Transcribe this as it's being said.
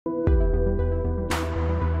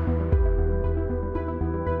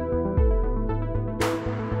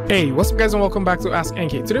Hey, what's up guys, and welcome back to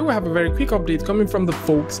askNK. Today we have a very quick update coming from the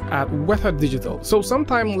folks at Weta Digital. So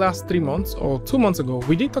sometime last 3 months or 2 months ago,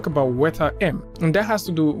 we did talk about Weta M, and that has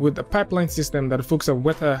to do with the pipeline system that the folks at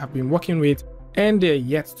Weta have been working with, and they're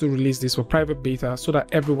yet to release this for private beta so that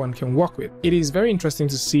everyone can work with. It is very interesting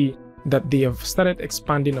to see that they have started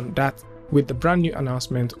expanding on that with the brand new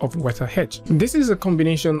announcement of WetaH. This is a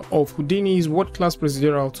combination of Houdini's world-class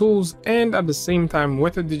procedural tools and at the same time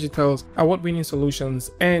Weta Digital's award-winning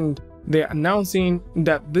solutions, and they're announcing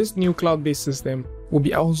that this new cloud-based system will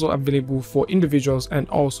be also available for individuals and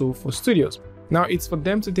also for studios. Now it's for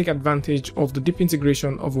them to take advantage of the deep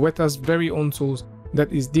integration of Weta's very own tools that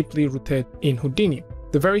is deeply rooted in Houdini.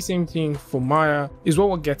 The very same thing for Maya is what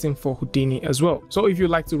we're getting for Houdini as well. So if you'd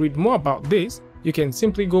like to read more about this, you can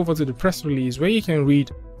simply go over to the press release where you can read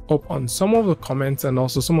up on some of the comments and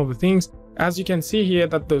also some of the things. As you can see here,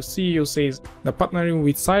 that the CEO says that partnering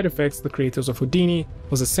with SideFX, the creators of Houdini,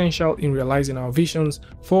 was essential in realizing our visions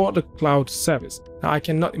for the cloud service. Now I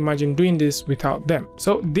cannot imagine doing this without them.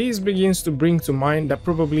 So this begins to bring to mind that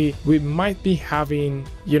probably we might be having,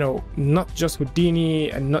 not just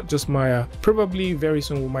Houdini and not just Maya. Probably very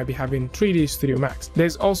soon we might be having 3D Studio Max.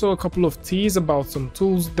 There's also a couple of teas about some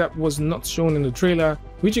tools that was not shown in the trailer,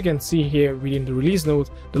 which you can see here reading the release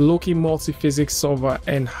note: the Loki multi-physics solver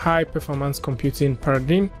and high performance computing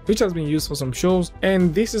paradigm, which has been used for some shows,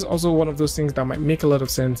 and this is also one of those things that might make a lot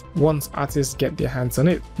of sense once artists get their hands on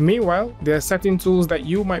it. Meanwhile, there are certain tools that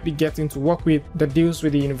you might be getting to work with that deals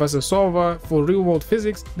with the universal solver for real-world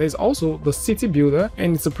physics. There's also the city builder,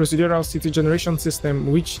 and it's a procedural city generation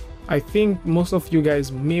system which I think most of you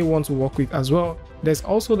guys may want to work with as well. There's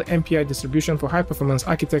also the MPI distribution for high performance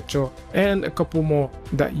architecture, and a couple more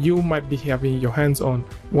that you might be having your hands on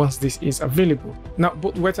once this is available. Now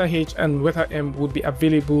both WetaH and Weta M would be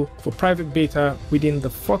available for private beta within the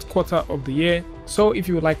 4th quarter of the year. So if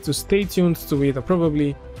you would like to stay tuned to it, or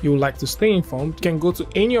probably you would like to stay informed, you can go to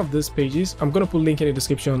any of these pages. I'm going to put a link in the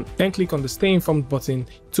description and click on the stay informed button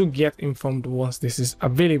to get informed once this is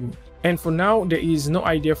available. And for now, there is no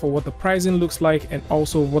idea for what the pricing looks like and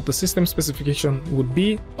also what the system specification would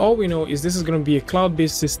be. All we know is this is going to be a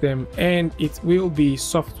cloud-based system and it will be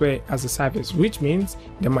software as a service, which means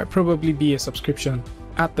there might probably be a subscription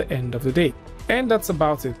at the end of the day. And that's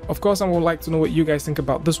about it. Of course, I would like to know what you guys think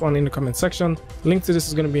about this one in the comment section. Link to this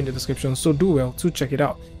is going to be in the description, so do well to check it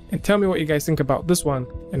out and tell me what you guys think about this one.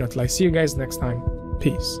 And until I see you guys next time,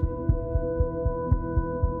 peace.